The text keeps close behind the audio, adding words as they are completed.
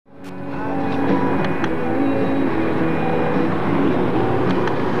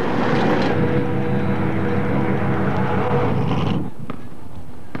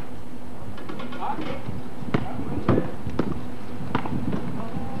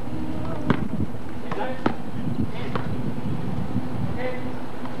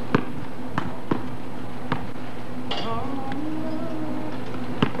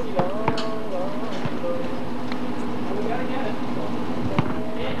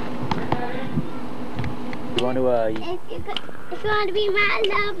want to, If you want to be my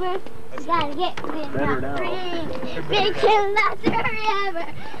lover, you gotta get with my friend. Make him last forever.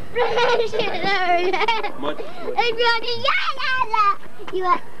 Friendship forever. If you want to if you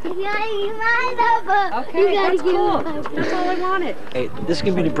want to be my lover, okay, you gotta that's cool. give That's all I wanted. Hey, this is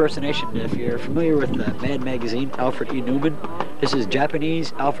going to be an impersonation. If you're familiar with Mad Magazine, Alfred E. Newman, this is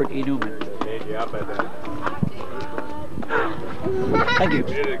Japanese Alfred E. Newman. Thank you.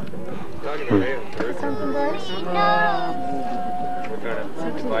 something, Bryce? No. We're kind of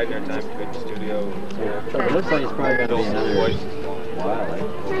dividing our time between the studio. So it looks like it's probably going to be another while.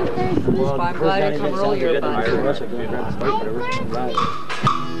 Well, I'm glad I come earlier, but...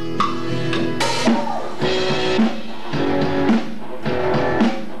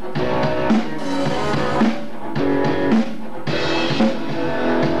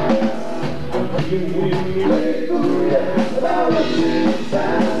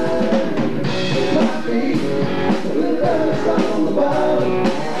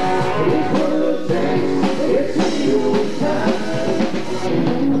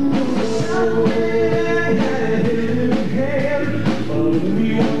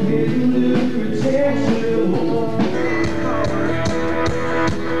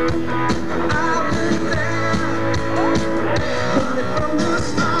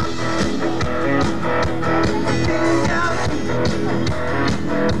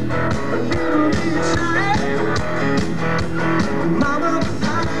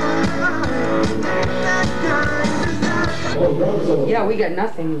 Yeah, we got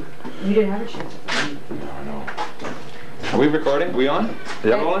nothing. We didn't have a chance. Are we recording? Are we on?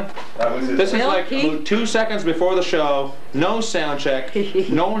 Yep. This is like 2 seconds before the show. No sound check.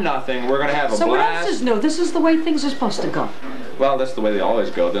 No nothing. We're gonna have a so blast. what else is new? This is the way things are supposed to go. Well, that's the way they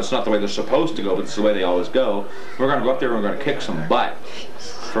always go. That's not the way they're supposed to go, but it's the way they always go. We're gonna go up there and we're gonna kick some butt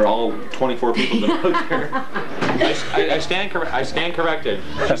for all 24 people that are out there. I stand corrected.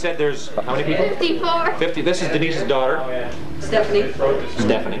 She said there's how many people? 54. 50. This is Denise's daughter. Stephanie.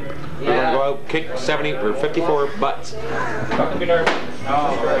 Stephanie. We're gonna go out, kick 70 or 54 butts. Give her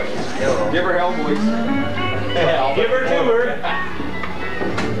hell, boys. Give her to her.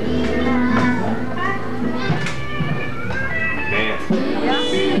 Man.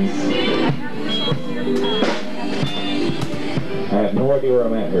 I have no idea where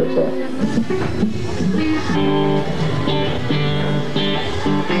I'm at here, so.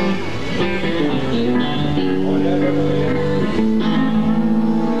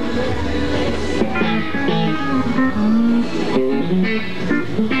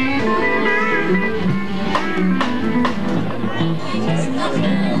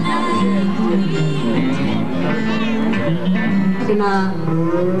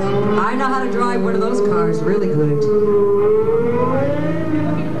 I know how to drive one of those cars really good.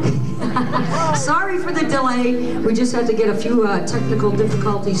 Sorry for the delay. We just had to get a few technical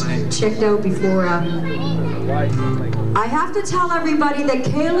difficulties checked out before. I have to tell everybody that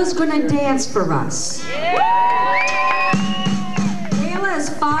Kayla's going to dance for us. Kayla is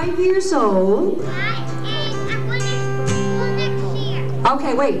 5 years old.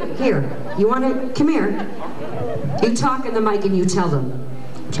 Okay, wait, here. You want to, come here. You talk in the mic and you tell them.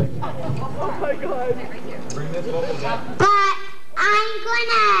 Oh my God. But I'm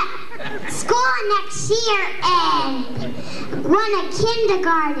gonna school next year and run a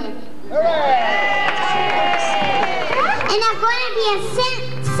kindergarten. And I'm gonna be a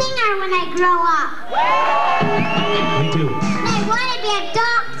singer when I grow up. Me too. And I wanna be a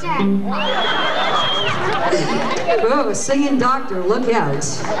doctor. Oh, a singing doctor, look out.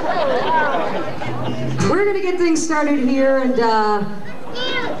 We're going to get things started here, and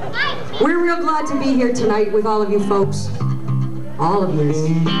we're real glad to be here tonight with all of you folks. All of yous.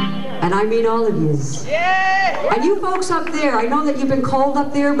 And I mean all of yous. And you folks up there, I know that you've been cold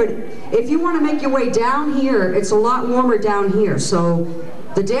up there, but if you want to make your way down here, it's a lot warmer down here. So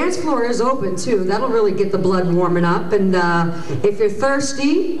the dance floor is open, too. That'll really get the blood warming up. And if you're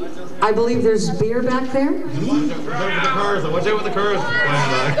thirsty, I believe there's beer back there. Watch out with the cars.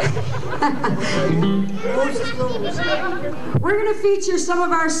 We're going to feature some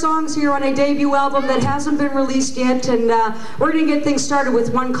of our songs here on a debut album that hasn't been released yet, and we're going to get things started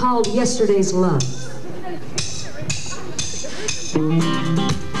with one called Yesterday's Love.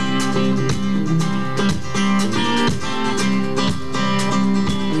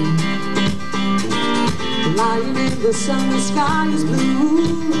 Lying in the sun, the sky is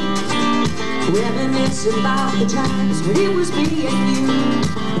blue, reminiscing about the times when it was me and you.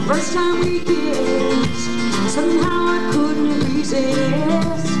 The first time we kissed, somehow I couldn't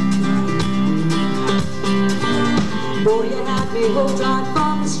resist. Boy, you had me hooked right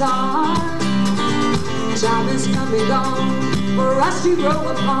from the start. Time is come and gone for us to grow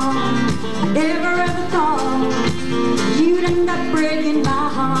apart. I never ever thought you'd end up breaking my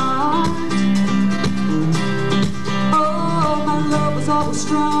heart. Oh, my love was always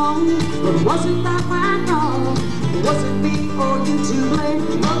strong, but wasn't that right wrong? Was it me or you to blame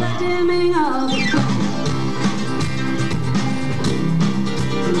for the dimming of the flame?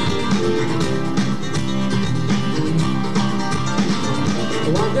 I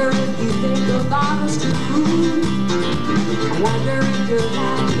wonder if you think about us too. I wonder if you're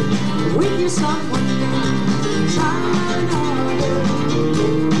happy with your someone new. Try another,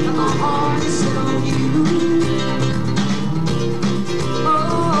 but my heart is still on you. Oh,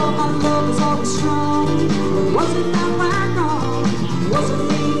 my love was always strong, but wasn't that right wrong? Wasn't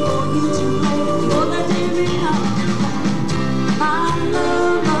me or you to blame for the dimming of my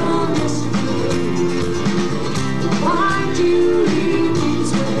love of mystery? Why'd you leave me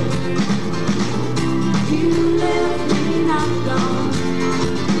this way? You left me, now I'm gone,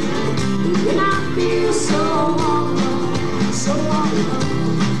 and I feel so all alone, so all alone.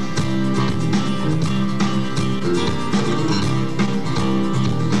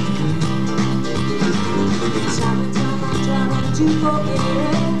 Time and time I'm trying to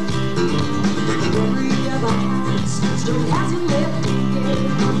forget. The memory of our past still hasn't left me yet.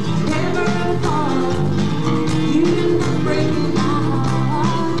 Never ever thought you'd end up breaking my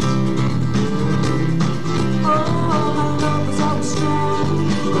heart. Oh, my love was always strong,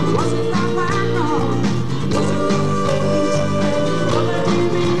 but wasn't that right wrong? Wasn't it for the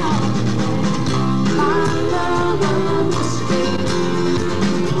dimming of my love of mystery?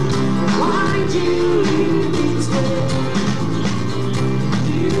 Why'd you leave me this way?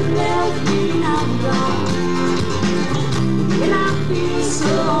 You left me, now I'm gone, and I feel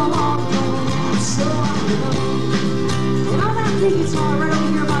so all alone, so all alone. And on that big guitar right over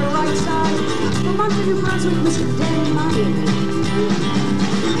here by the right side, from under New Brunswick, Mr. Danny Meillet.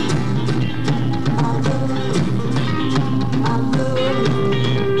 I love, I love, I love,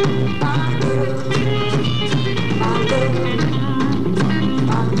 I love,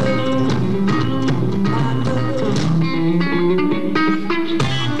 I love, I love.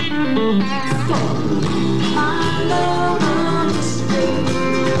 My love of mystery.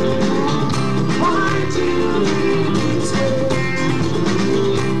 Why'd you leave me this way?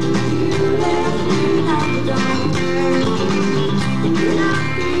 You left me, now I'm gone, and I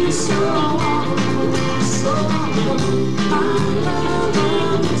feel so all alone, so all alone. My love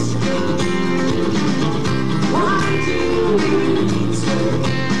of mystery. Why'd you leave me this way?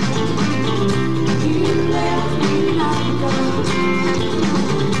 You left me, now I'm gone,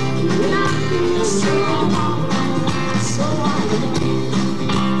 and I feel so all alone, so all alone.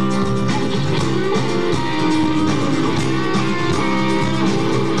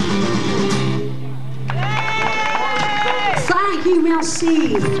 Thank you,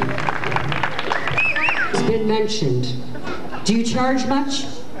 merci. It's been mentioned. Do you charge much?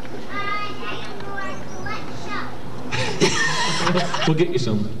 We'll get you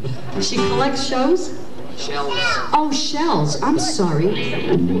some. She collects shows? Shells. Oh, shells. I'm sorry.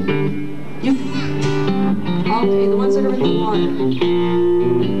 You. Okay, the ones that are in the water.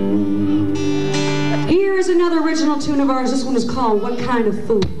 Here is another original tune of ours. This one is called What Kind of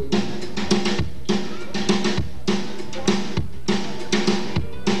Food?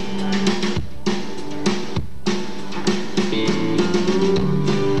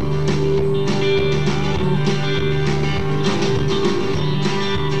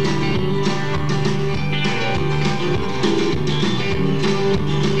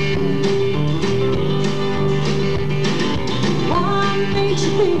 What makes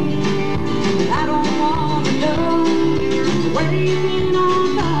you think that I don't want to know the way you've been all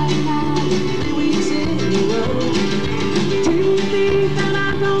night now, 3 weeks in a row? Do you think that I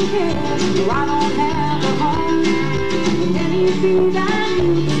don't care, or I don't have a heart? And anything that you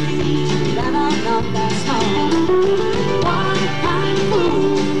believe that I'm not that smart? What kind of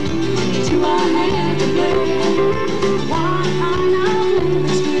fool do I have to play? What kind of living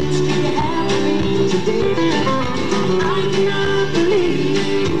scripts do you have for me today? I cannot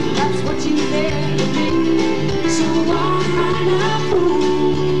believe that's what you did to me. So what kind of fool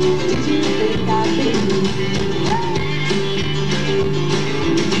did you think I'd be?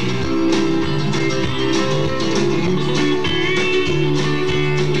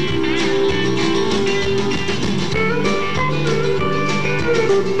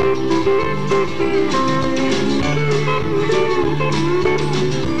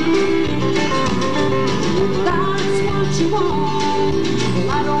 That's what you want. Well,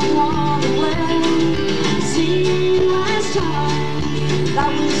 I don't want to play. See, last time, that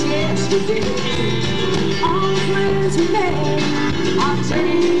was yesterday. dance with me. I'm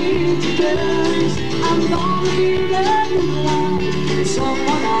taking you to girls. I'm gonna be the new life.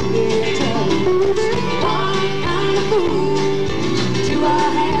 Someone out here tell me, what kind of fool do I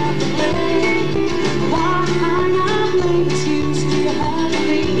have to play? What kind of lame excuse do you have for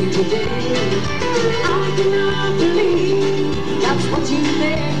me today? I cannot believe that's what you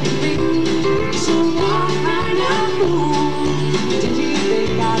think of me. So what kind of fool did you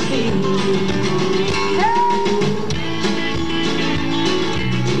think I'd be?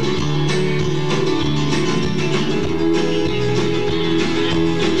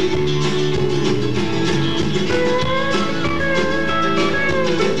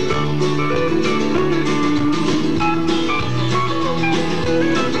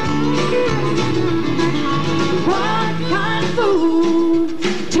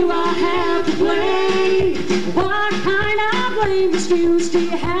 Excuse do you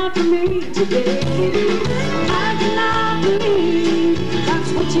have for me today? I cannot believe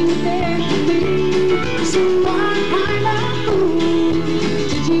that's what you think of me. So what kind of fool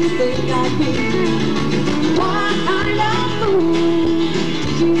did you think I'd be? What kind of fool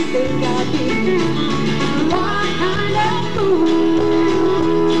did you think I'd be? What kind of fool?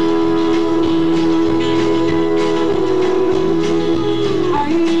 Are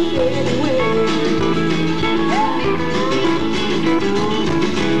you getting away?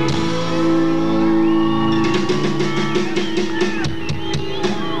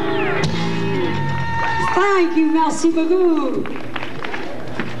 Thank you, merci beaucoup.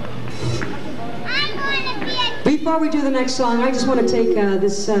 Before we do the next song, I just want to take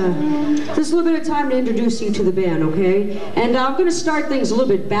this little bit of time to introduce you to the band, okay? And I'm going to start things a little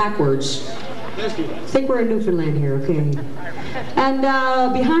bit backwards. I think we're in Newfoundland here, okay? And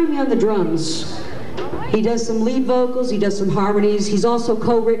behind me on the drums, he does some lead vocals, he does some harmonies. He's also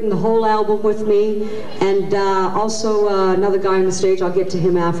co-written the whole album with me. And also another guy on the stage, I'll get to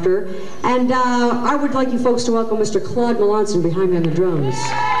him after. And I would like you folks to welcome Mr. Claude Melanson behind me on the drums.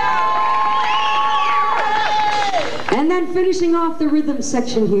 And then finishing off the rhythm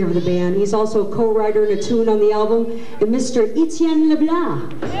section here of the band, he's also a co-writer and a tune on the album, and Mr. Etienne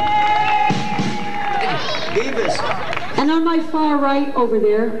Leblanc. And on my far right over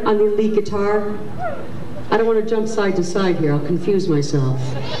there, on the lead guitar, I don't want to jump side to side here, I'll confuse myself.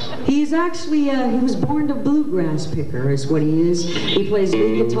 He's actually, he was born a bluegrass picker is what he is. He plays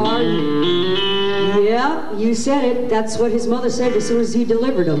lead guitar. Yeah, you said it. That's what his mother said as soon as he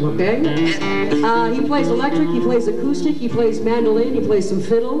delivered him, okay? He plays electric, he plays acoustic, he plays mandolin, he plays some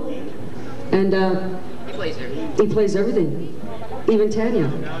fiddle. And he plays everything. Even Tanya,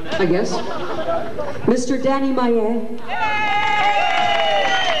 I guess. Mr. Danny Maillet.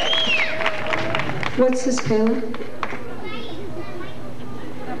 What's this, Kayla?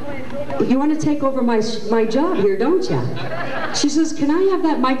 You want to take over my job here, don't you? She says, can I have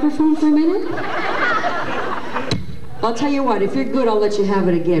that microphone for a minute? I'll tell you what, if you're good, I'll let you have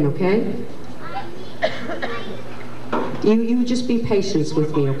it again, okay? You just be patient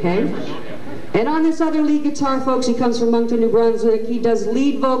with me, okay? And on this other lead guitar, folks, he comes from Moncton, New Brunswick. He does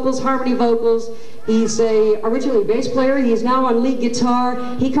lead vocals, harmony vocals. He's originally bass player. He's now on lead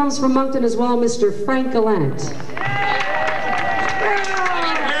guitar. He comes from Moncton as well, Mr. Frank Gallant.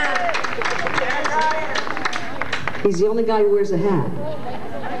 He's the only guy who wears a hat.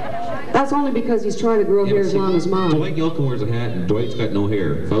 That's only because he's trying to grow hair as long as mine. Dwight Yoakam wears a hat, and Dwight's got no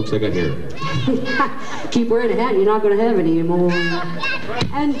hair. Folks, I got hair. Keep wearing a hat, you're not going to have any anymore.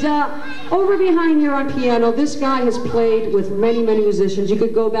 And over behind here on piano, this guy has played with many, many musicians. You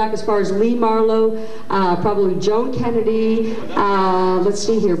could go back as far as Lee Marlowe, probably Joan Kennedy. Let's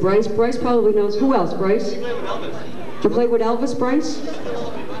see here, Bryce. Bryce probably knows. Who else, Bryce? You played with Elvis, Bryce?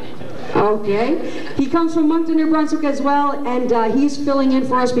 Okay. He comes from Moncton, New Brunswick as well, and he's filling in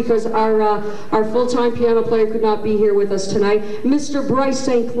for us because our full-time piano player could not be here with us tonight, Mr. Bryce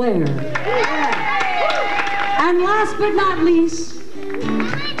Sinclair. And last but not least,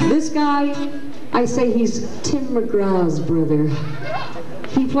 this guy, I say he's Tim McGraw's brother.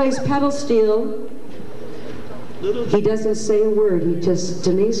 He plays pedal steel. He doesn't say a word. He just,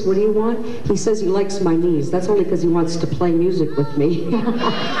 Denise, what do you want? He says he likes my knees. That's only because he wants to play music with me.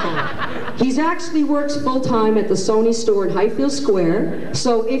 He actually works full-time at the Sony store in Highfield Square.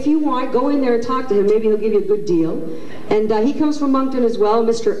 So if you want, go in there and talk to him. Maybe he'll give you a good deal. And he comes from Moncton as well,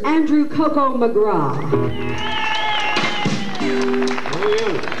 Mr. Andrew Coco McGraw.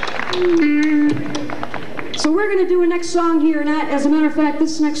 So we're going to do a next song here, and as a matter of fact,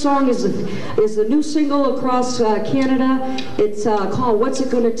 this next song is the new single across Canada. It's called What's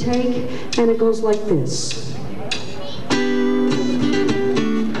It Gonna Take, and it goes like this.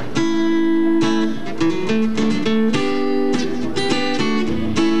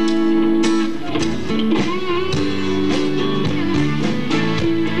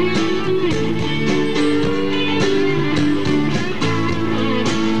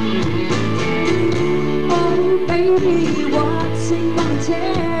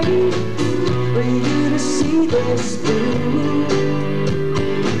 take for you to see this through.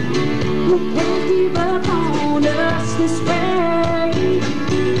 You can't give up on us this way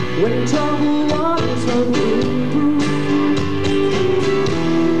when trouble waters run through.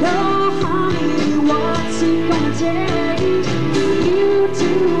 No, honey, what's it gonna take for you to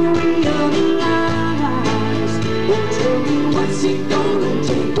realize? Well, tell me, what's it gonna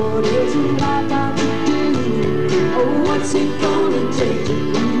take? What is it like I could do? Oh, what's it gonna take to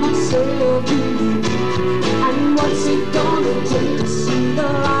be myself to you? And what's it gonna take to see the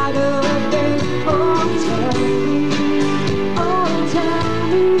light of day? Oh, tell me,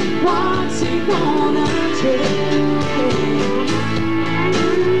 what's it gonna take?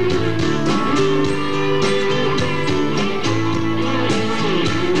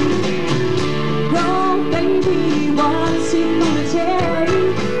 Oh, baby, what's it gonna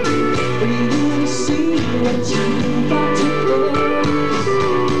take for you to see what you got to face?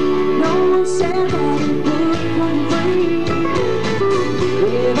 No one said that it would come free.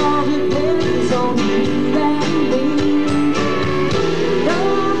 It all depends on you and me. Oh,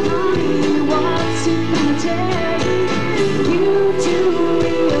 honey, what's it gonna take for you to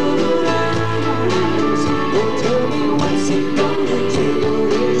realize? Oh, tell me, what's it gonna take? What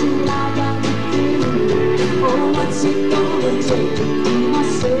is it I got to do? Oh, what's it gonna take to be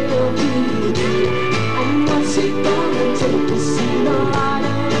myself to you? And what's it gonna take to see the light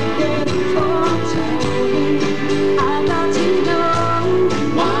of day? Oh, tell me, I got to know,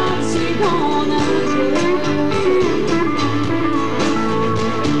 what's it gonna take?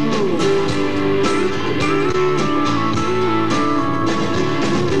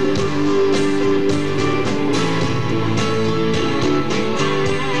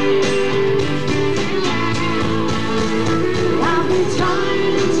 I've been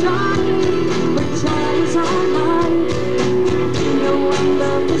trying and trying, but trying's all night. No one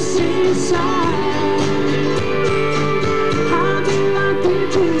love to see inside. How do I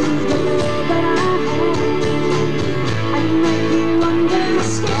give you the love that I have and make you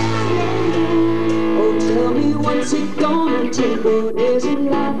understand? Oh, tell me, what's it gonna take? What is it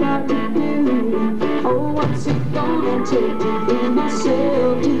I got to do? Oh, what's it gonna take to be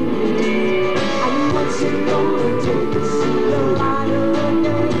myself to you? And what's it gonna take to see the light of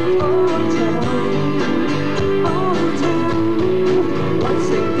day? Oh, tell me, what's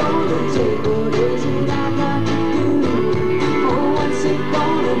it gonna take? What is it I got to do? Oh, what's it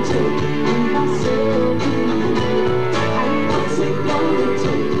gonna take to be myself to you? And what's it gonna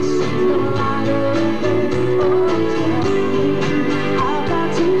take to see the light of day? Oh, tell me, I've got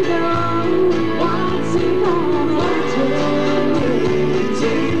to know, what's it gonna take?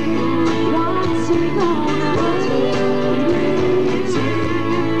 What's it gonna take?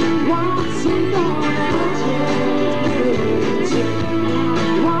 What's it gonna take?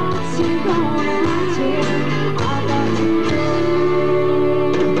 What's it gonna take? I got to know.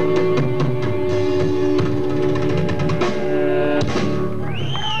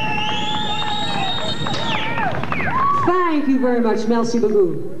 Thank you very much, Merci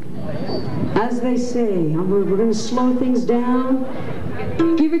beaucoup. As they say, we're going to slow things down.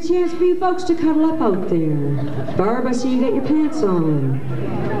 Give a chance for you folks to cuddle up out there. Barb, I see you got your pants on.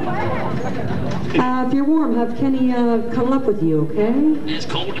 If you're warm, have Kenny cuddle up with you, okay? It's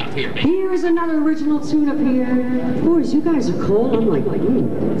cold up here, man. Here's another original tune up here. Boys, you guys are cold. I'm like,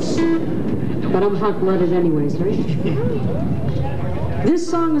 but I'm hot-blooded anyways, right? This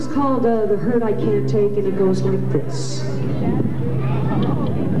song is called The Hurt I Can't Take, and it goes like this.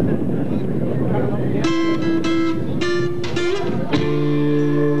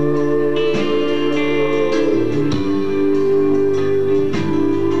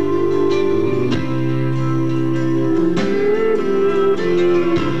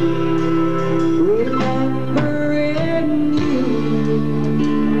 Remembering you,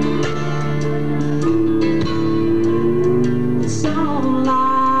 so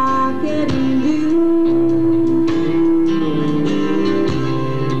like it you.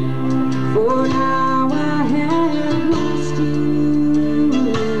 For now I have lost you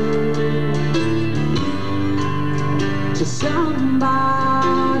to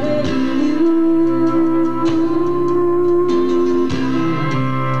somebody new.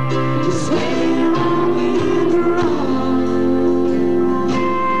 Just when I went wrong,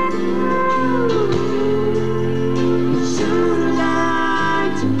 should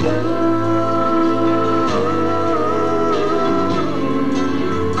like to go.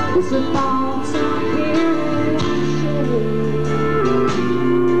 It's the thoughts I carry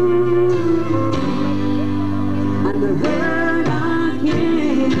and the hurt I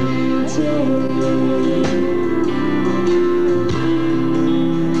can't take.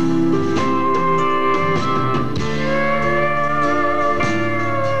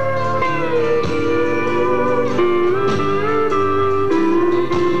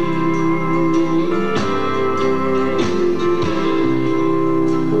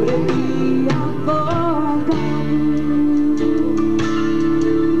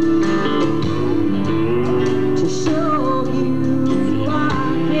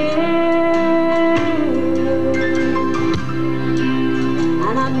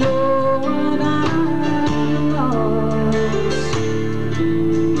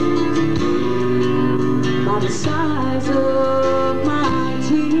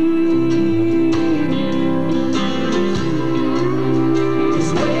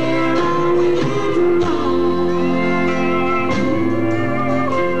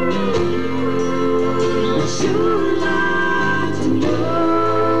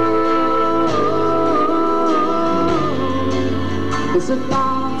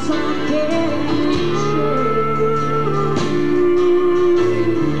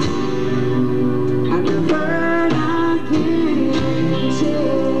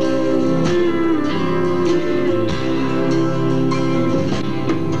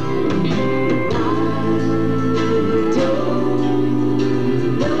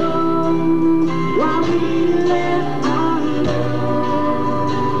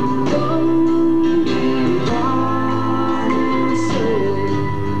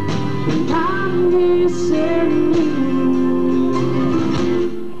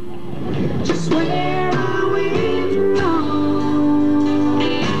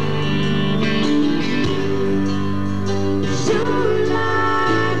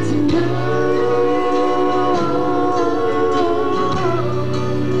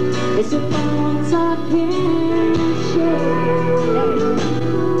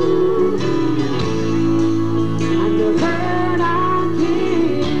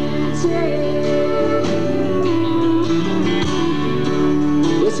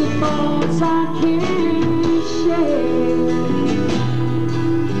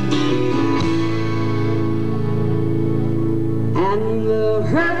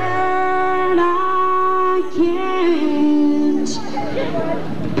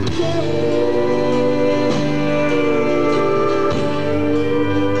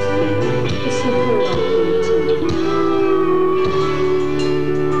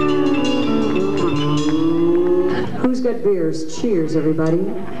 good beers. Cheers, everybody.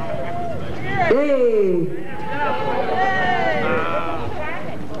 Hey!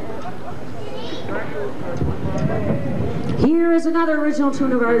 Here is another original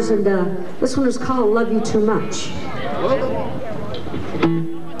tune of ours, and this one is called Love You Too Much.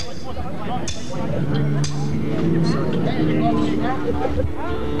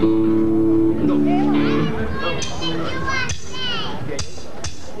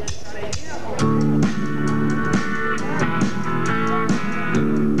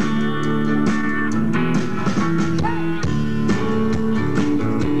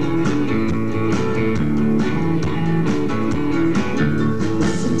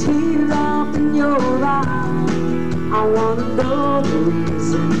 I wanna know the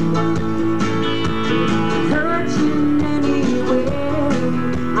reason why it hurt you in any way.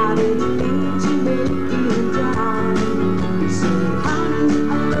 I didn't mean to make you cry. Say, honey,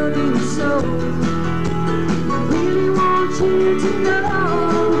 I love you so. I really want you to know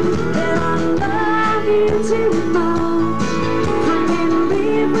that I love you too much. I can't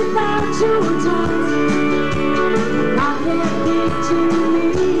live without your touch. I can't picture me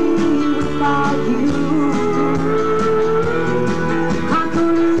without you.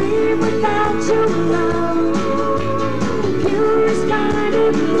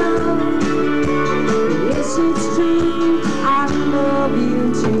 It's true, I love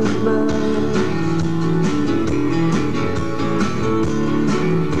you too much.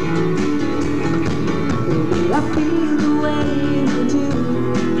 Baby, I feel the way you do.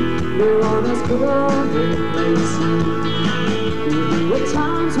 You're almost golden places. At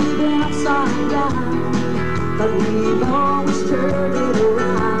times we've been upside down, but we've always turned it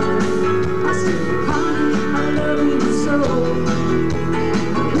around. I say, honey, I love you so.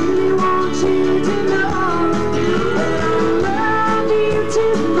 I really want you to know.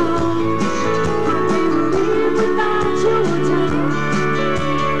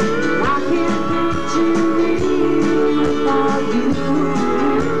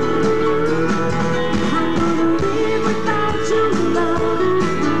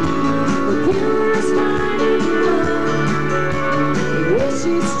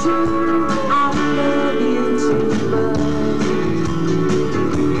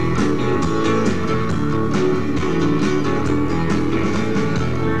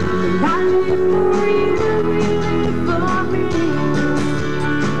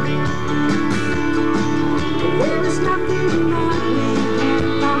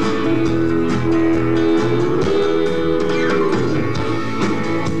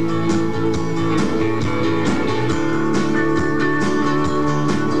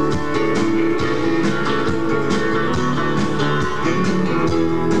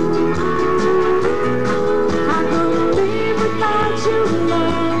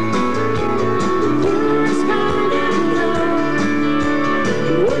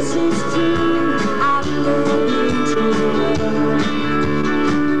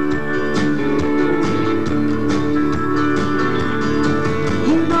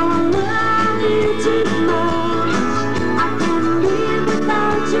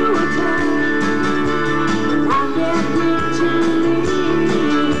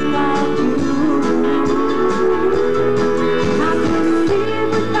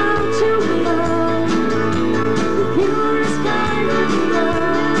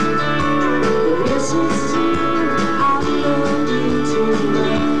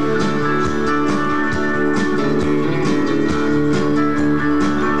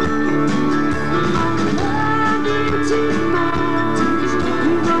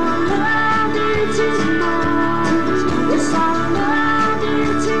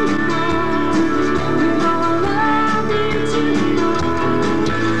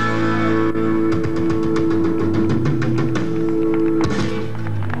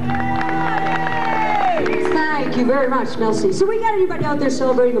 Melcy. So we got anybody out there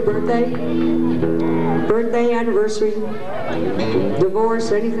celebrating a birthday? Birthday, anniversary,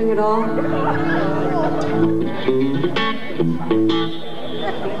 divorce, anything at all?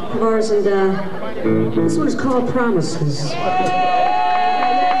 Divorce, and this one is called Promises.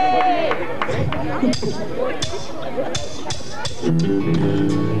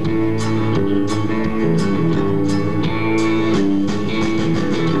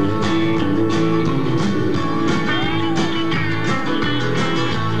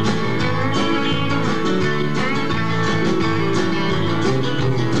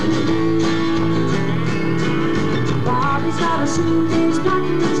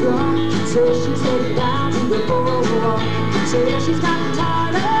 Says she's headed down to the boardwalk. Says she's gotten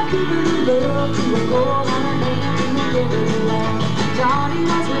tired of giving love to a girl and a man who never belonged. Johnny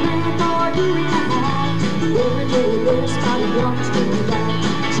was the man for you and a half. Every day this always bring me back.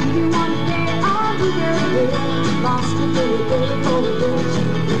 She didn't want to get on the very day. Lost her very day for the day she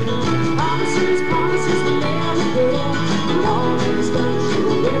did. Promises, promises will never fail. And all that is done, she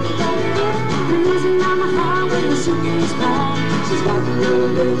will never go again. Cruising down the highway with suitcase packed. She's got to know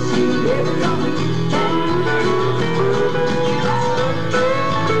that she's never coming back.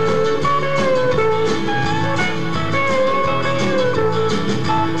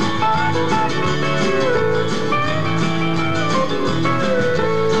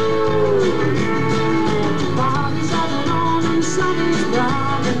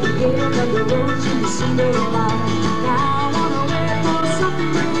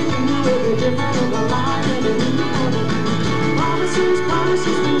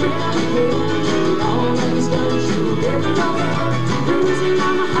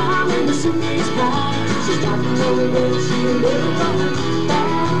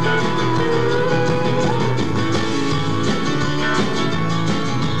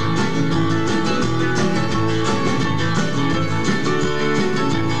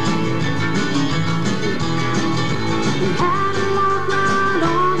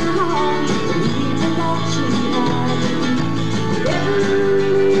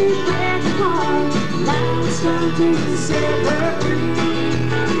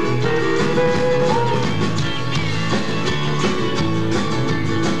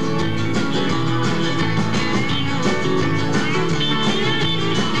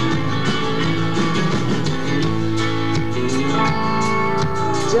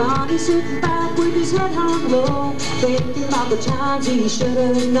 Johnny's sitting back with his head hung low, thinking about the times he should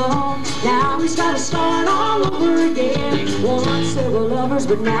have known. Now he's got to start all over again. Once several lovers,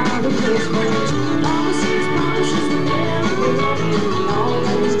 but now they're his friends. Promises, promises will never fail. And all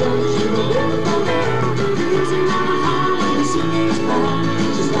that he's done, she will never forget. Cruising down the highway, the suitcase packed.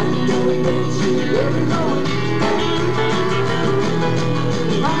 She's got to know that she'll never go back.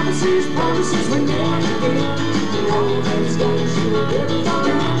 Promises, promises will never fail. And all that he's done, she will never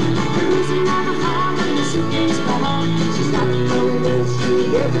forget. Cruising down the highway, the suitcase packed. She's got to know that she'll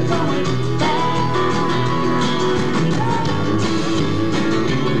never go back.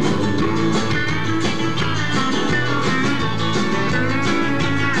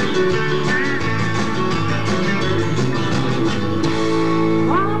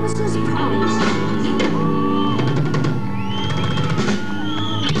 Promises, promises.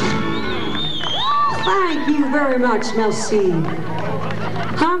 Thank you very much, merci.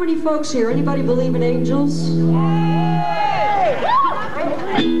 How many folks here? Anybody believe in angels?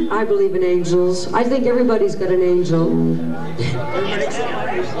 I believe in angels. I think everybody's got an angel.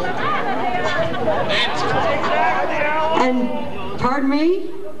 And, pardon me?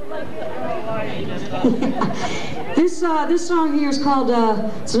 This song here is called,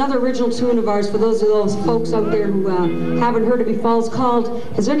 it's another original tune of ours for those of those folks out there who haven't heard it before. It's called,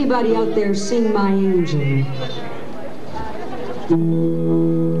 Has Anybody Out There Seen My Angel?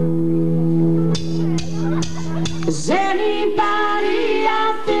 Has anybody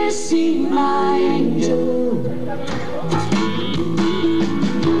out there seen my angel?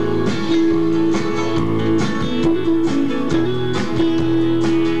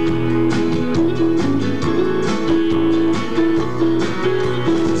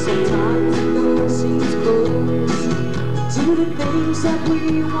 Sometimes the door seems close to the things that we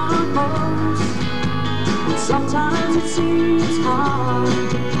want most. And sometimes it seems hard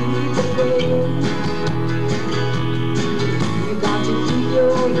to keep it away.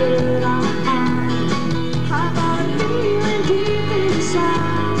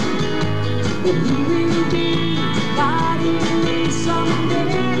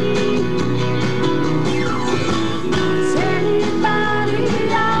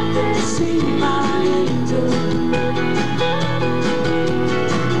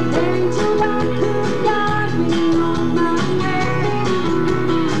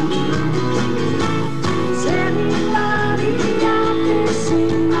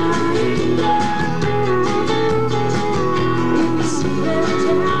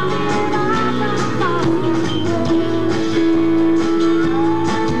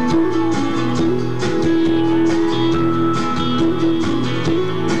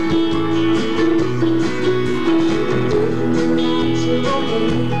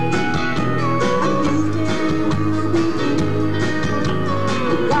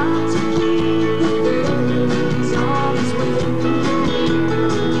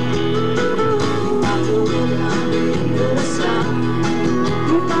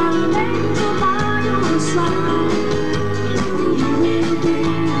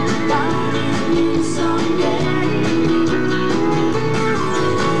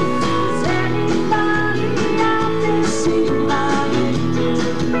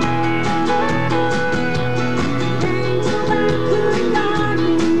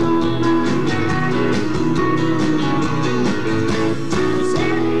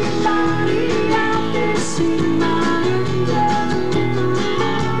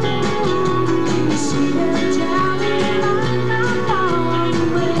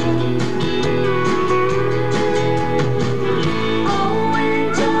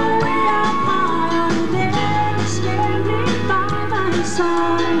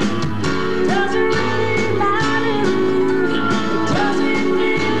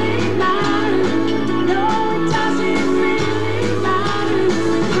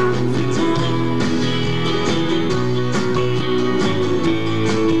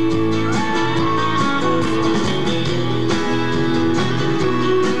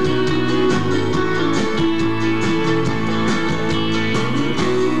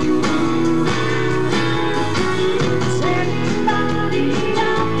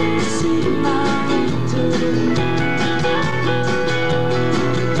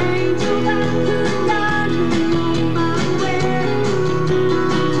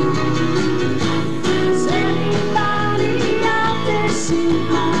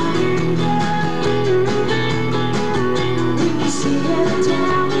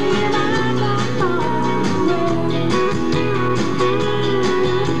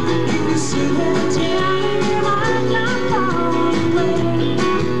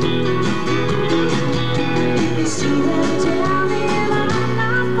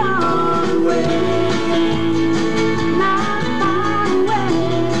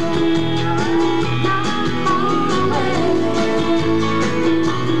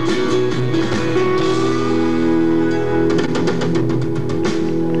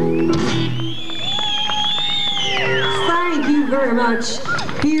 very much.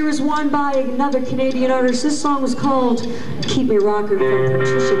 Here is one by another Canadian artist. This song was called Keep Me Rockin' from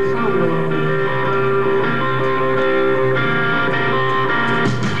Patricia Conway.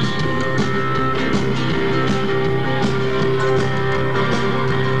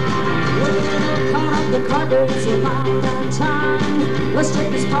 The carpets about that time. Let's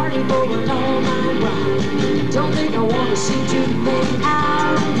take this party for an all-night ride. Don't think I want to see too many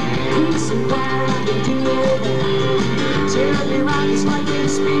out. Peace and quiet, I can do it. Tear me around just like a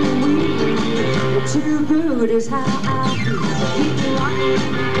spinning wheel. But too good is how I feel. Keep me rocking.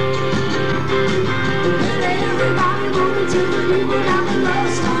 Let everybody move into the people down the road.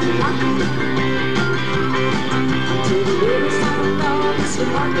 Start rocking. Till the rhythm's time about this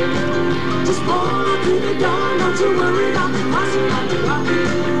rocking. Just pull up to the door, don't you worry about the cost of the rocking.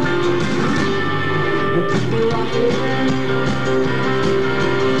 Keep me rocking.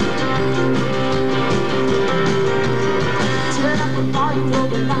 Turn up the party, throw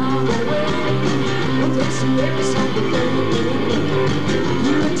the love away. We'll dance to every song we play.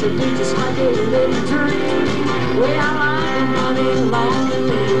 You and to me just like a little dream. Way out I'm running along the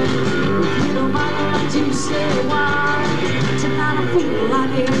way. If you don't mind, I'd like to say why. Tonight I'm feeling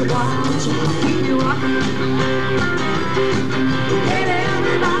like a wild. Keep me rocking. Hey,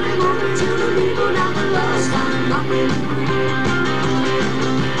 everybody moving to the people down the road. Start rocking.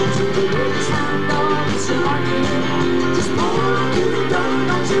 To the rhythm sound of it's rocking. Just pull up to the door,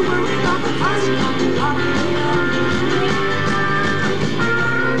 don't you worry about the cost of the rocking.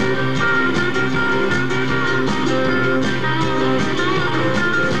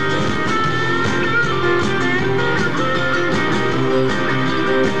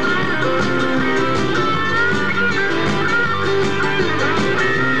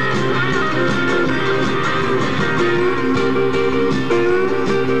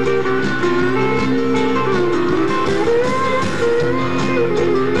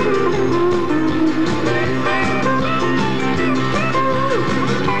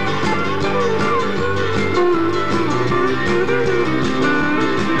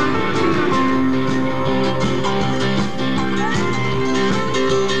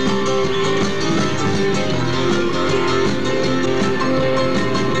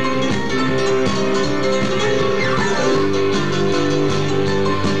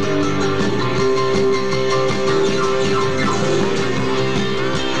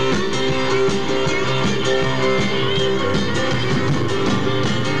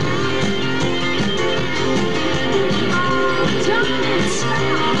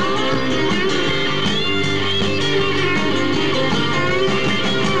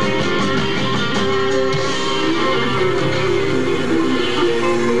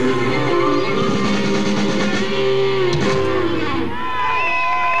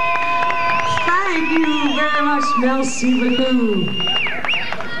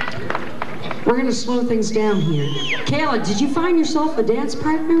 We're going to slow things down here. Kayla, did you find yourself a dance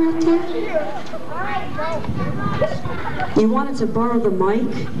partner out there? You wanted to borrow the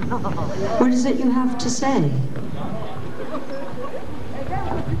mic? What is it you have to say?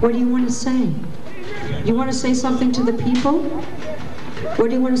 What do you want to say? You want to say something to the people? What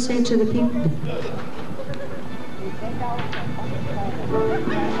do you want to say to the people?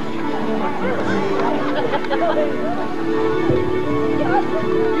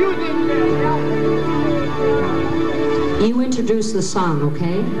 You introduce the song,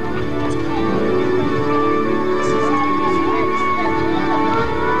 okay?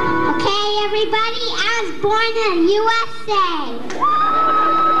 Okay, everybody, I was born in USA.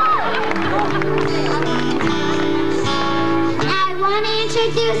 I want to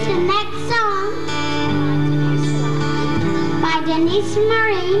introduce the next song by Denise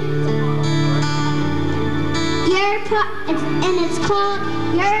Murray. And it's called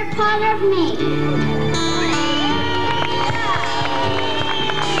You're a Part of Me.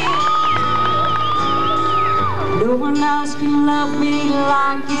 No one else can love me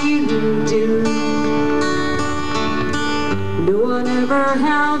like you do. No one ever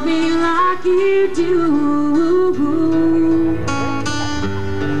held me like you do.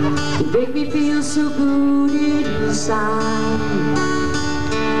 You make me feel so good inside.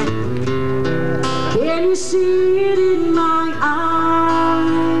 Can you see it in my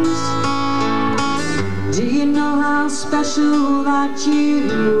eyes? Do you know how special that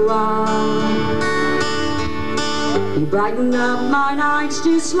you are? You brighten up my nights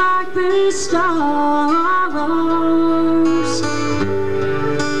just like the stars.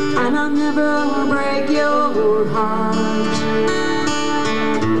 And I'll never break your heart.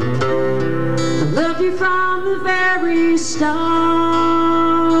 I love you from the very start.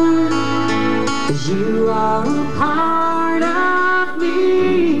 You are a part of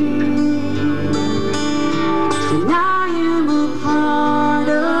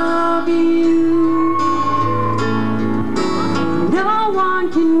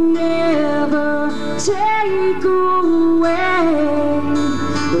one can ever take away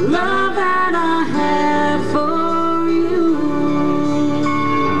the love that I have for you.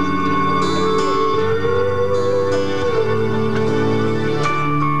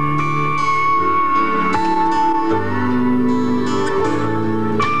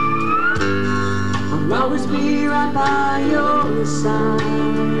 I'll always be right by your side,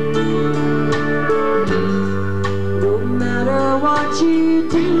 no matter what you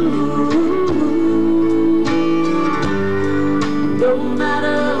do, no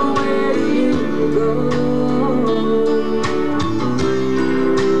matter where you go.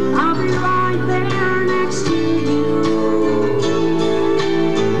 I'll be right there next to you.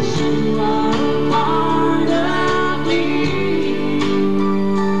 You are a part of me,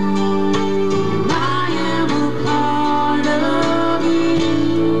 and I am a part of you.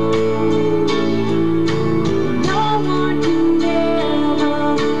 No one can ever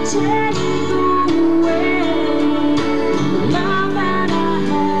take away the love that I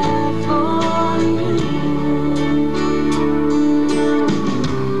have for you.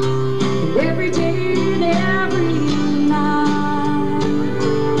 And every day and every night,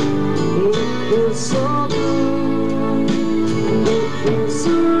 it feels so good, and it feels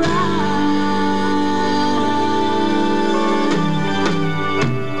so right.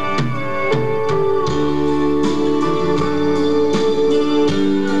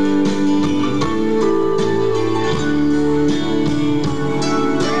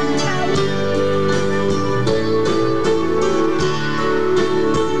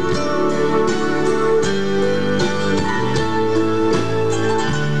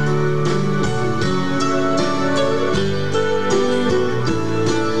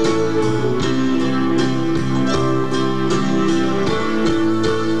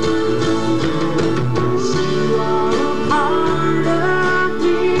 You are a part of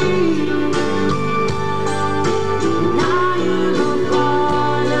me, and I am a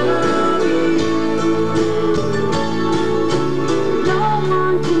part of you. No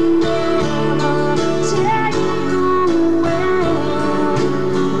one can ever take away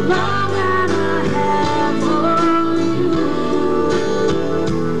the love that I have for you.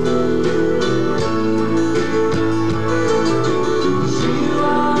 You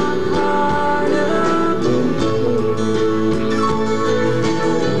are a part of me,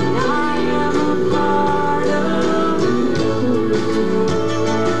 and I am a part of you.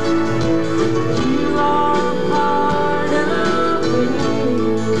 You are a part of me,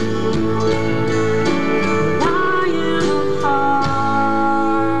 and I am a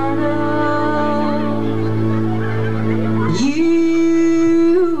part of you.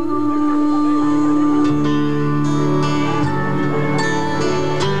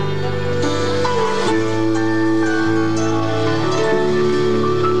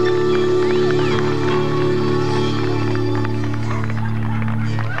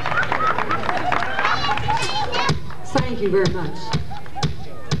 Thank you very much.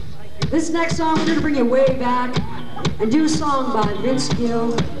 This next song, we're going to bring you way back and do a song by Vince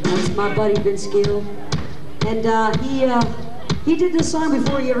Gill. That's my buddy Vince Gill. And he did this song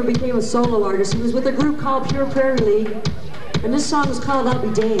before he ever became a solo artist. He was with a group called Pure Prairie League. And this song is called I'll Be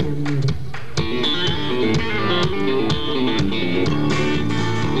Damned.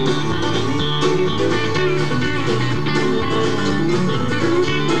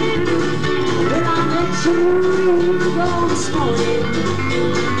 When I let you go this morning,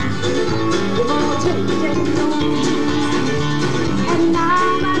 you're gonna take the day home. And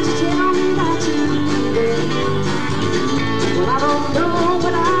now that you tell me that you need it, well, I don't know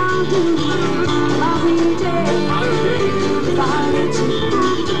what I'll do. Well, I'll be dead if I let you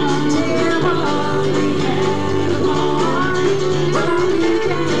tell what we had apart. Well, I'll be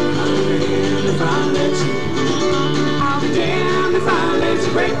dead if I let you. I'll be damned if I let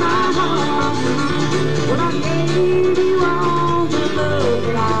you break my heart. When I gave you all the love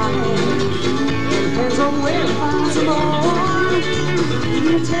that I had, it depends on where to find some more.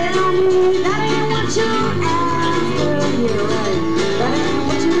 You tell me that ain't what you're after, you're right. That ain't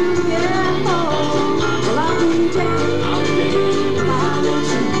what you get for. Well, I'll be damned if I let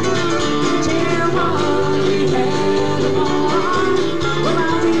you tell what we had apart. Well,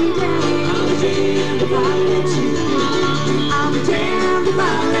 I'll be damned if I let you. I'll be damned if I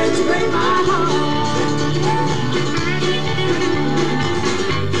let you break my heart.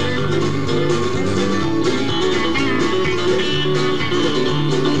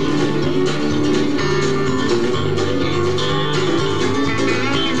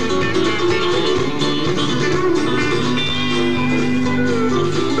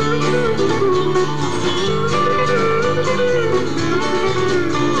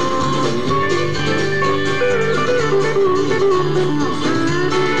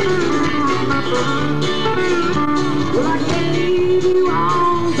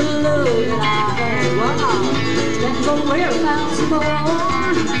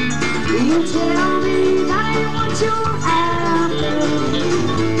 You tell me that ain't what you're after,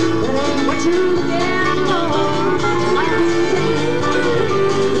 that ain't what you're looking for. I'll be damned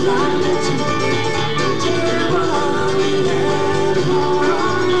if I let you tear what we had apart.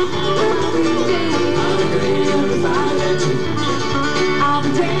 I'll be damned if I let you. I'll be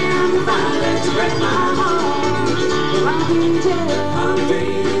damned if I let you break my heart. I'll be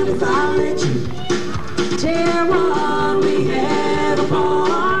damned if I let you tear what we had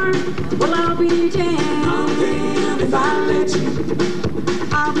apart. Well, I'll be damned if I let you.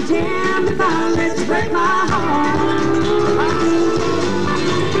 I'll be damned if I let you break my heart. I'll be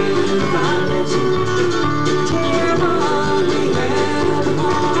damned if I let you tear what we had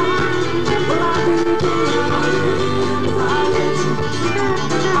apart. Well, I'll be damned if I let you.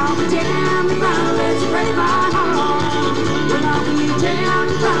 I'll be damned if I let you break my heart. Well, I'll be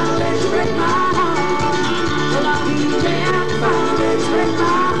damned if I let you break my heart. Well, I'll be damned if I let you break my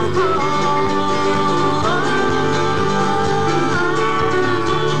heart.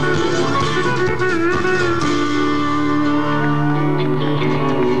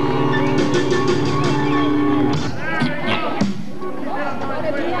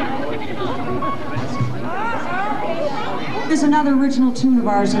 Is another original tune of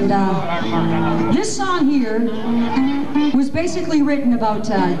ours, and this song here was basically written about,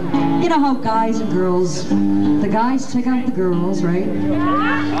 you know how guys and girls, the guys take out the girls, right?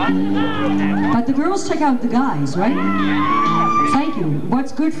 But the girls take out the guys, right? Thank you.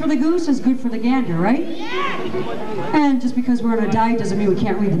 What's good for the goose is good for the gander, right? And just because we're on a diet doesn't mean we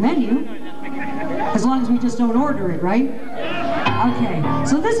can't read the menu, as long as we just don't order it, right? Okay,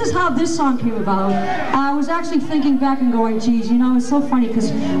 so this is how this song came about. I was actually thinking back and going, geez, you know, it's so funny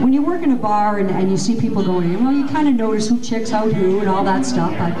because when you work in a bar and you see people going in, well, you kind of notice who checks out who and all that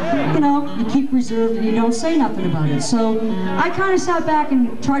stuff, but, you know, you keep reserved and you don't say nothing about it. So I kind of sat back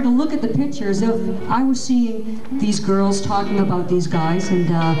and tried to look at the pictures of, I was seeing these girls talking about these guys,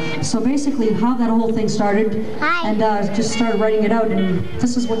 and so basically how that whole thing started, and just started writing it out, and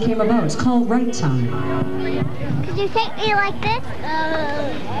this is what came about. It's called Right Time. Could you take me like this?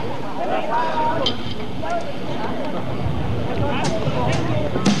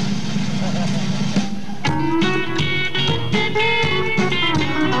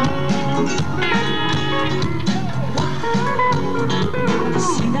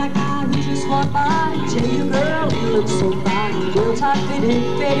 See that guy who just walked by? Tell you, girl, he looks so fine. Real tight fitted,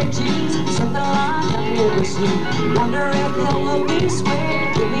 faded jeans, something like I've never seen. Wonder if he'll look this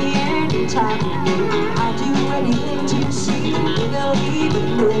way. Give me any time of day. I'll do anything to see if they'll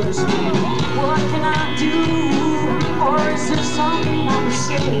even notice me. What can I do? Or is there something I'm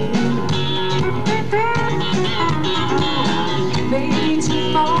missing? Maybe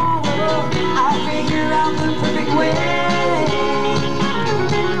tomorrow I'll figure out the perfect way.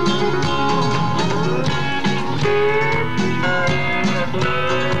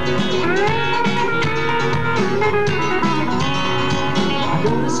 I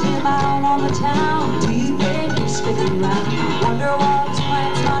noticed him out on the town, deep in, he's sticking around. Wonder what his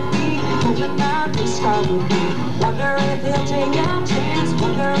plans might be, hoping that they start with me. Wonder if he'll take a chance,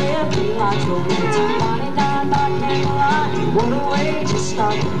 wonder if he likes romance. Funny night by candlelight, what a way to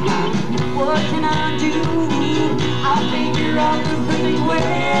start the night. What can I do? I'll figure out the perfect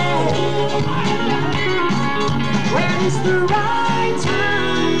way. When is the right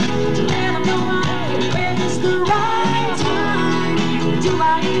time to let him know I care? When is the right time? Do I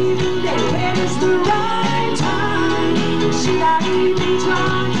even dare? When is the right time? Should I even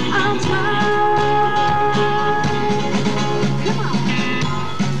try? I'll try.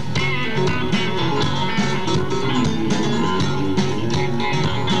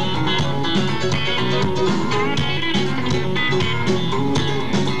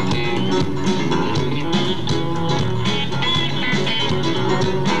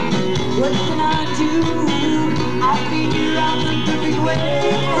 What can I do? I'll figure out the perfect way.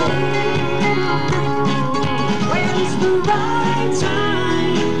 When is the right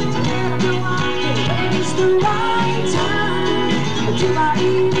time to let 'em know I care? When is the right time? Do I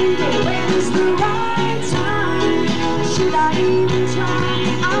even dare? When is the right time? Should I even try?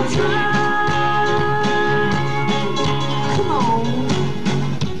 I'll try. Come on.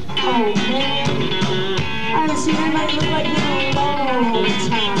 Oh man, I haven't seen anybody look like him in a long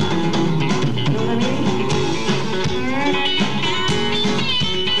time.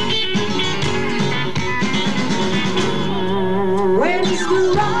 When is the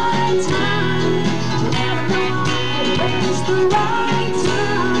right time to let 'em know? When is the right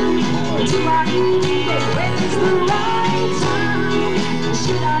time? Do I even dare? When is the right time?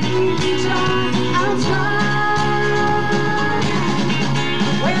 Should I even try? I'll try.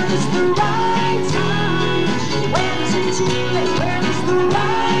 When is the right time? When is it too late? When is the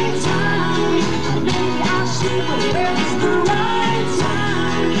right time? Maybe I should, but when is the right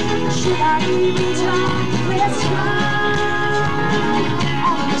time? Should I even try? Let's try.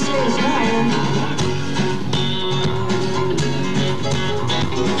 All I say is no.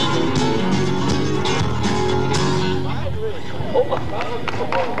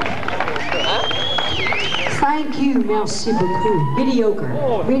 Thank you, merci beaucoup. Mediocre.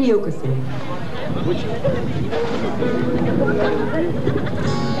 Mediocre thing.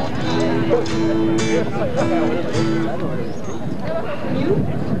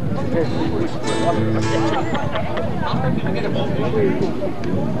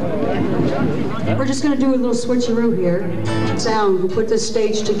 We're just going to do a little switcheroo here. Sound, we'll put this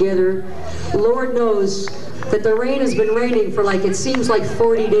stage together. Lord knows that the rain has been raining for like, it seems like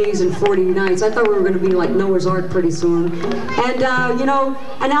 40 days and 40 nights. I thought we were going to be like Noah's Ark pretty soon. And, you know,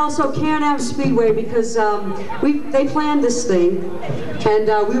 and also Can-Am Speedway, because they planned this thing. And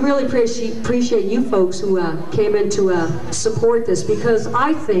we really appreciate you folks who came in to support this, because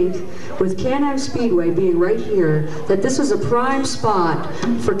I think with Can-Am Speedway being right here, that this was a prime spot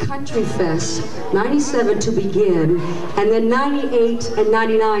for Country Fest 97 to begin, and then 98 and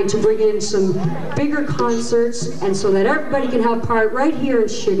 99 to bring in some bigger concerts, and so that everybody can have part right here in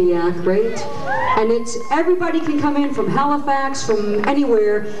Shediac, right? And it's everybody can come in from Halifax, from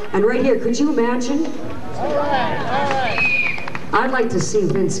anywhere, and right here. Could you imagine? All right, all right. I'd like to see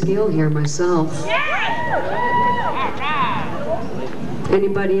Vince Gill here myself.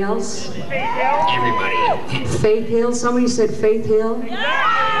 Anybody else? Everybody. Faith Hill? Somebody said Faith Hill?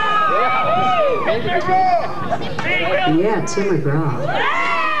 Yeah, Tim McGraw.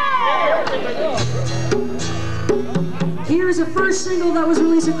 Here's the first single that was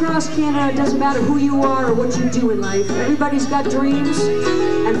released across Canada. It doesn't matter who you are or what you do in life. Everybody's got dreams.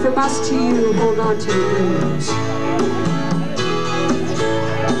 And from us to you, hold on to your dreams.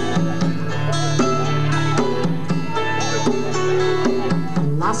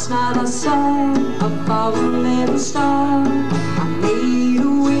 Last night I saw a fallen little star. I made a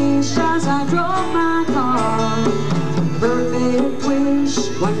wish as I drove my car. Perfect wish,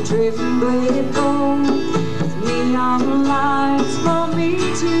 one driven with gold, with neon lights for me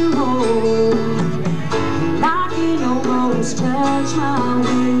to hold. And I can almost touch my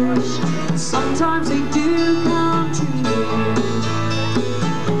wish. Sometimes they do come true.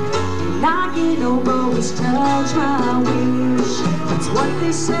 And I can almost touch my wish. That's what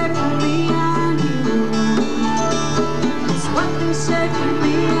they said for me and you. That's what they said for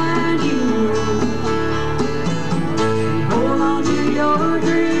me and you. Hold on to your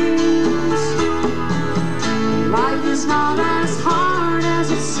dreams. Life is not as hard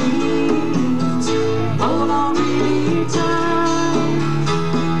as it seems. Hold on really tight.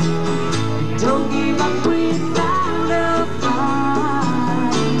 Don't give up without a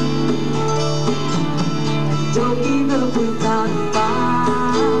fight. Don't give up without a fight.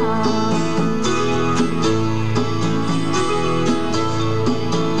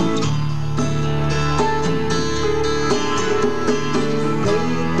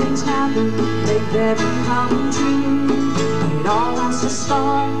 They never come true. It all has to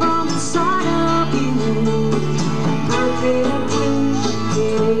start from inside of you. Perfect wish,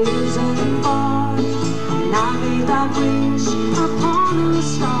 it isn't far. And I made that wish upon a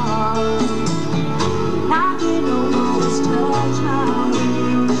star. And I can almost touch my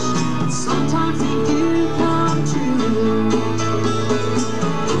wish. And sometimes they do come true.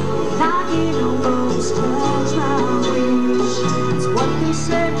 And I can almost touch my wish. It's what they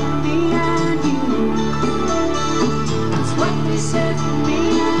said for me and you. It's what they said for me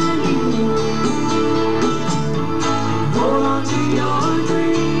and you. Hold on to your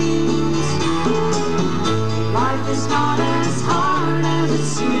dreams. Life is not as hard as it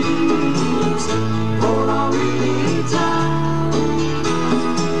seems. Hold on really tight.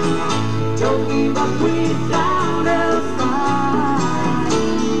 Don't give up without a fight.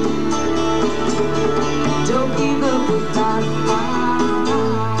 Don't give up without a fight.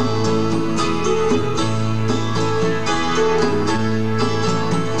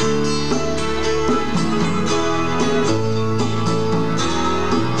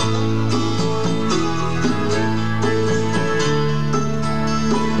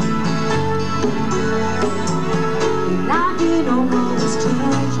 And I can almost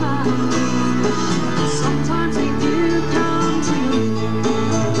touch my wish. Sometimes they do come true.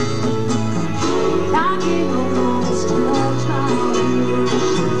 And I can almost touch my wish.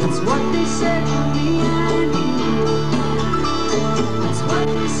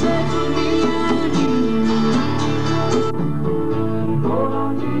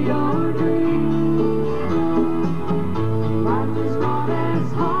 to your dreams. Life is not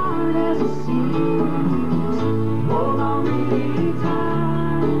as hard as it seems. Hold on really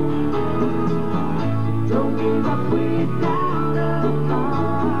tight. Don't give up without a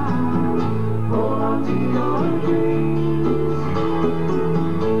fight. Hold on to your dreams.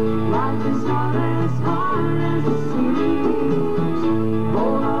 Life is not as hard as it seems.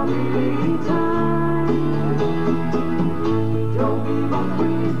 Hold on really tight. Don't give up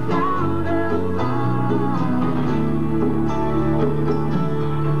without a fight.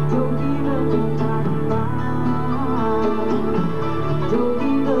 Don't give up without a fight. Don't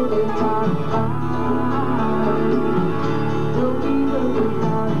give up without a fight. Don't give up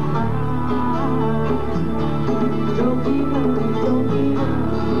without a fight. Don't give up, don't give up.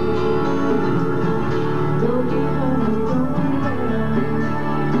 Don't give up, don't give up.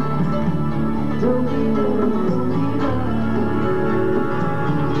 Don't give up, don't give up.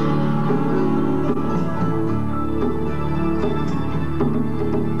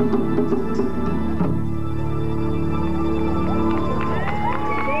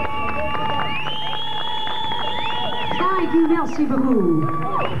 Thank you, merci beaucoup.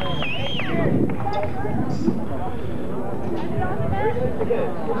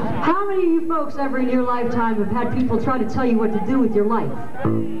 How many of you folks ever in your lifetime have had people try to tell you what to do with your life?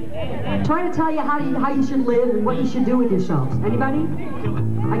 Try to tell you how you should live and what you should do with yourselves. Anybody?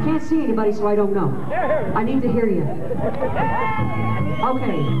 I can't see anybody, so I don't know. I need to hear you.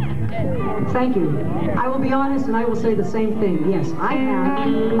 Okay. Thank you. I will be honest and I will say the same thing. Yes, I have.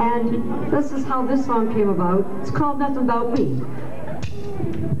 And this is how this song came about. It's called Nothing About Me.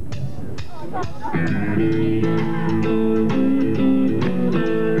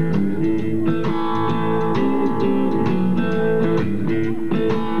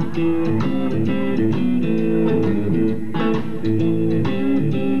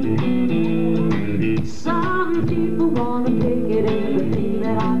 Some people want to pick at everything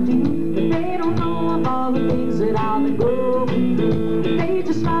that I do, but they don't know of all the things that I've been going through. They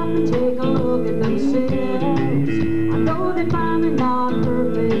just stop and take a look at themselves. I know they find me not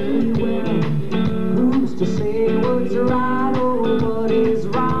perfectly well. Who's to say what's right or what is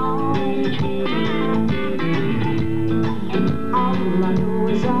wrong? All I know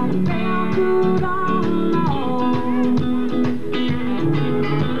is I felt good all along.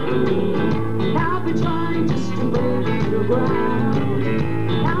 And I've been trying just to break the ground.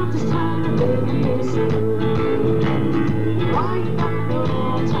 And I'm just trying to live and miss it. Why you got no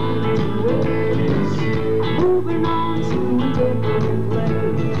time to waste? I'm moving on to a different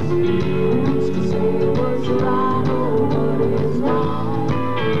place. Who's to say what's right or what is wrong?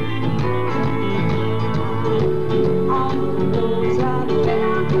 All I know is I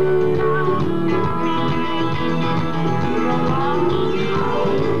felt good all along.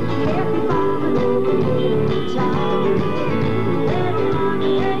 Everybody over here in town. Everyone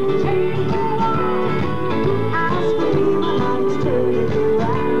that can take it on. Ask for me when I was turning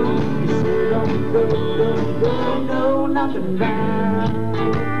around. Say don't know nothing about.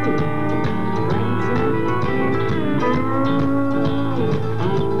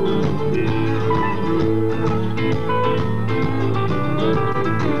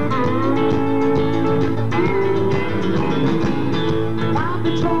 I've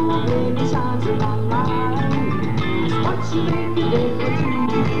been told many times in my life, it's what you make me live for you.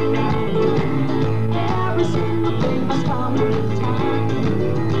 Every single thing must come with time.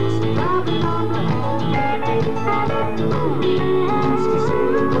 So grab a number and who's to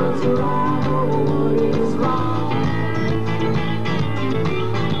say what's right or what is wrong?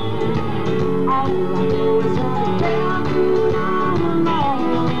 All I know is I felt good all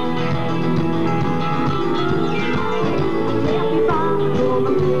along. Everybody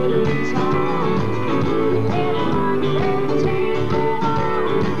over here in town. Everybody that can take it on.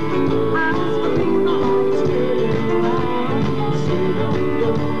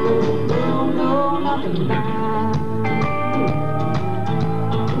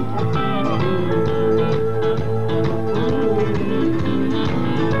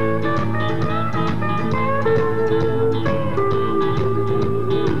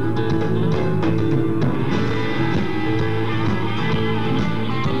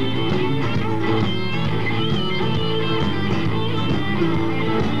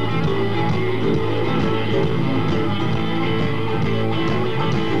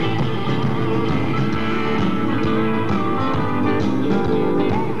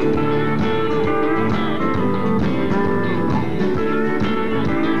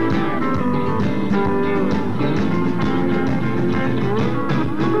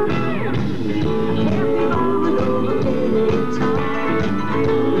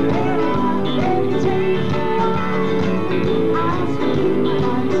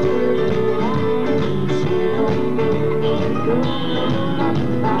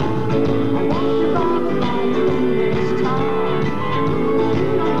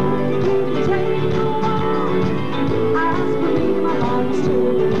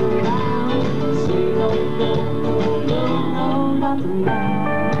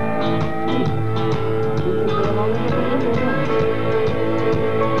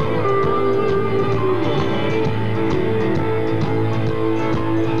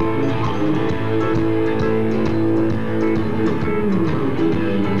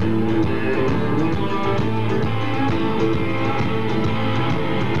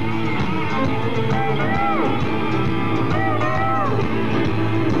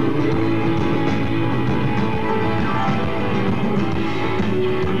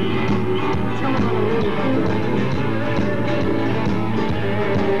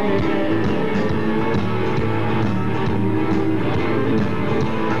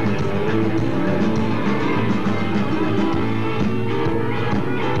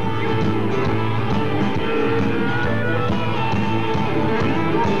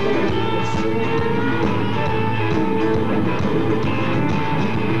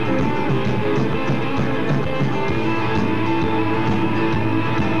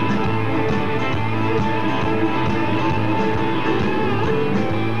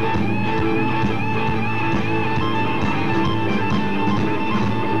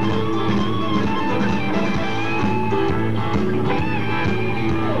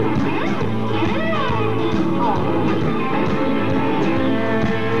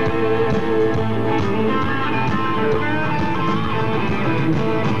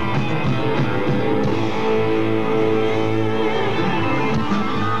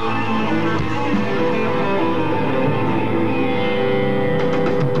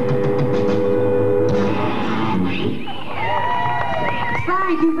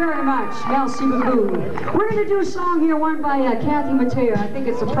 much. Merci beaucoup. We're going to do a song here, one by Kathy Mateo. I think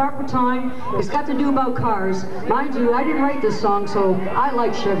it's the proper time. It's got to do about cars. Mind you, I didn't write this song, so I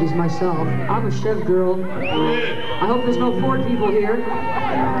like Chevys myself. I'm a Chev girl. I hope there's no Ford people here,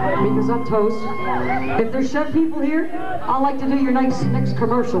 because I'm toast. If there's Chev people here, I'd like to do your next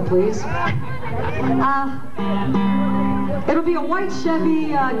commercial, please. It'll be a white Chevy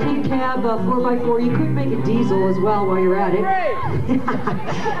King Cab 4x4. You could make it diesel as well while you're at it.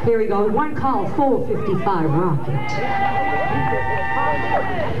 Here we go. One called 455 Rocket.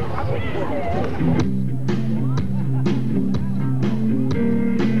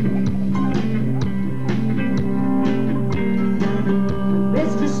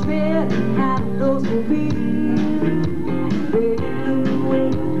 Mr. Smith had those movies.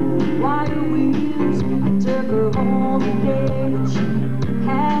 Wire wheels. I took her home the day that she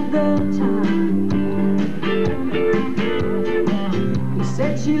had the time. He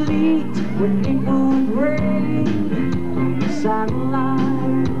said she leaked when it would rain.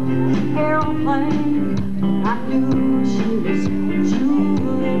 Satellite, aeroplane. I knew she was a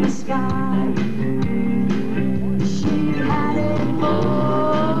jewel in the sky. She had a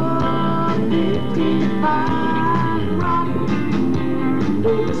 455 rocket.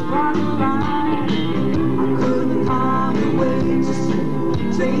 It was running line. I couldn't find a way to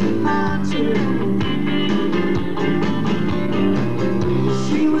take my turn.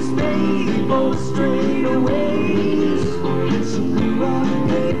 She was made for straightaways. She could run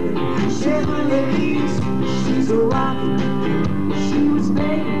away from Chevrolets. She's a rocket. She was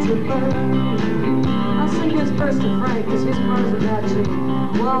made to burn. I'll sing this first to Frank, because his cars are bad too.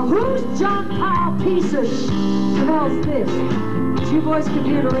 Well, who's John Powell, piece of the hell's this? Did you boys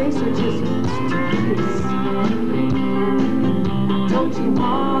computer race or just kids? Don't you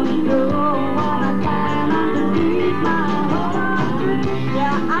want to know what I got underneath my heart?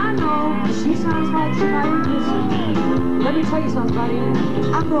 Yeah, I know. She sounds like somebody who's... Let me tell you something, buddy.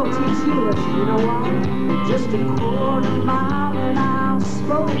 I'm going to teach you a lesson. You know why? Just a quarter mile and I'll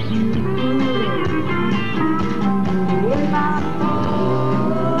smoke you in my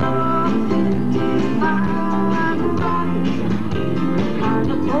 455 rocket.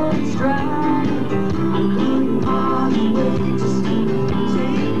 I'm a cold stride. I couldn't hardly wait to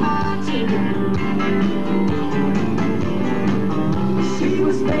take my turn. She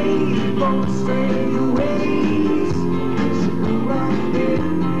was made for straightaways. She could run in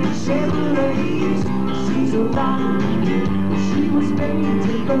Chevrolets. She's a rocket. She was made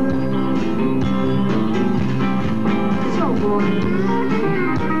to burn. So boring.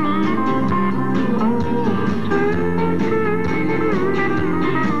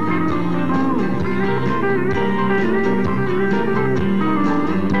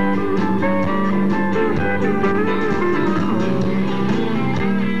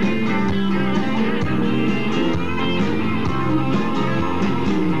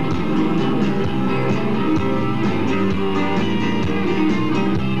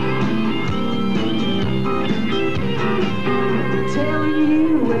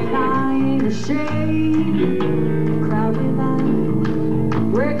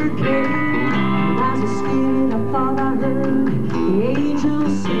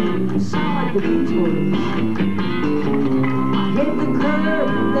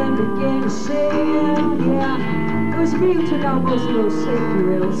 Most of those safety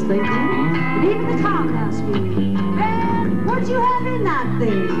rails, thank you. And even the cop asked me, man, what'd you have in that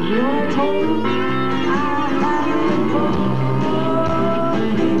thing? You know what I told him? I had a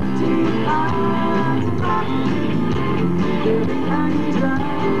 455 every time you drive.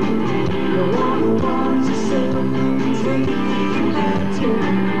 You want to watch yourself take that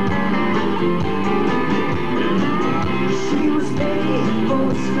turn. She was made for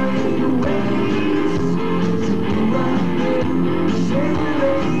straightaways.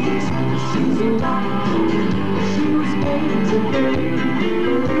 Chevrolets, she's a rocket. She was made to burn.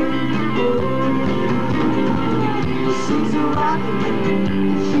 She's a rocket.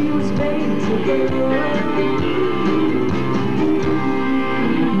 She was made to burn.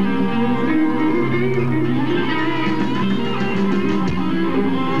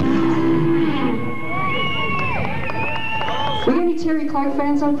 We got any Terry Clark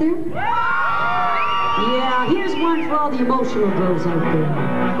fans out there? Yeah, here's one for all the emotional girls out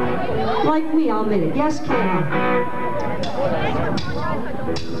there. Like me, I'll admit it. Yes, Can.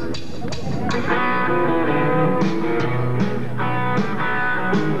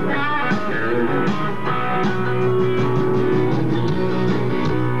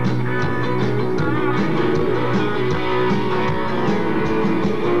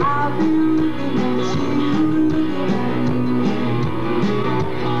 I'll be looking at you.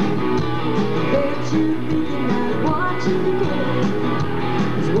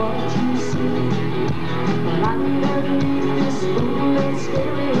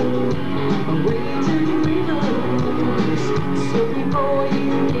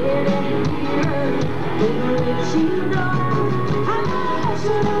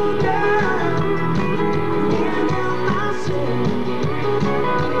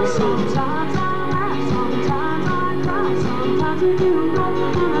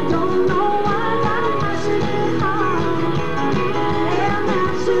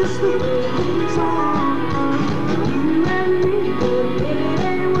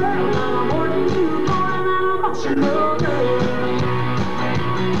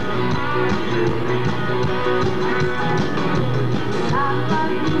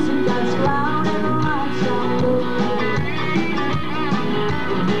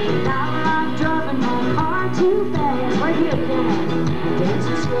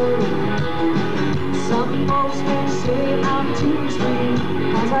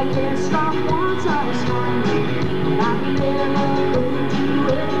 I can't stop once I start. I'm never going to do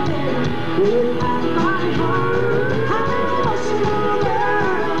anything without my heart. I'm an emotional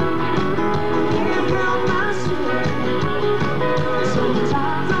girl. I can't help myself.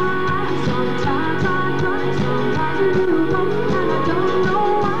 Sometimes I laugh, sometimes I cry, sometimes I do both, and I don't know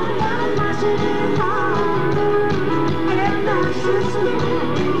why. I'm passionate heart, and that's just the way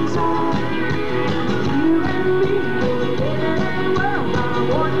things are. You and me, baby, well, I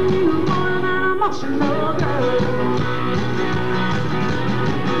want you more than an emotional girl.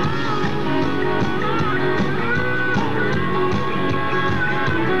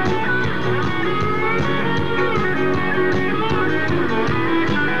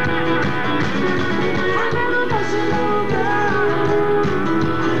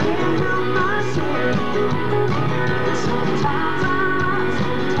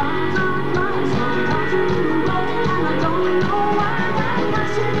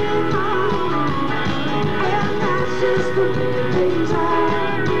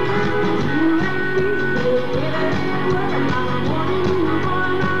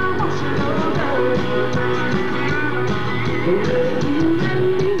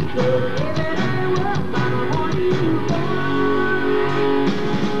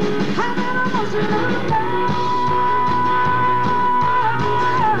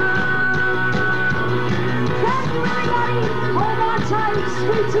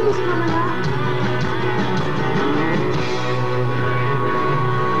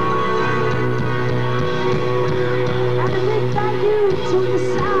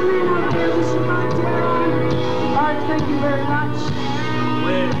 Thank you very much.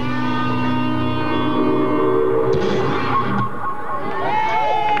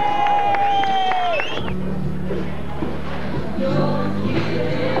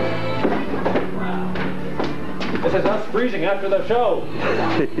 This is us freezing after the show.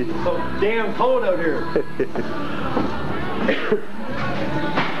 It's so damn cold out here.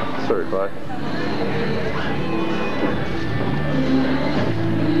 Sorry, Claude.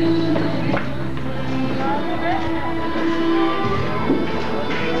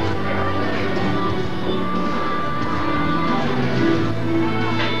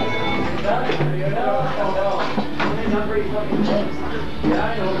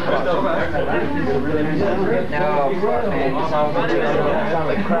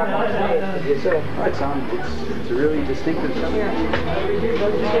 It's a really distinctive sound.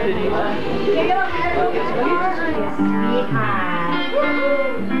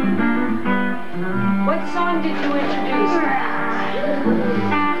 What song did you introduce?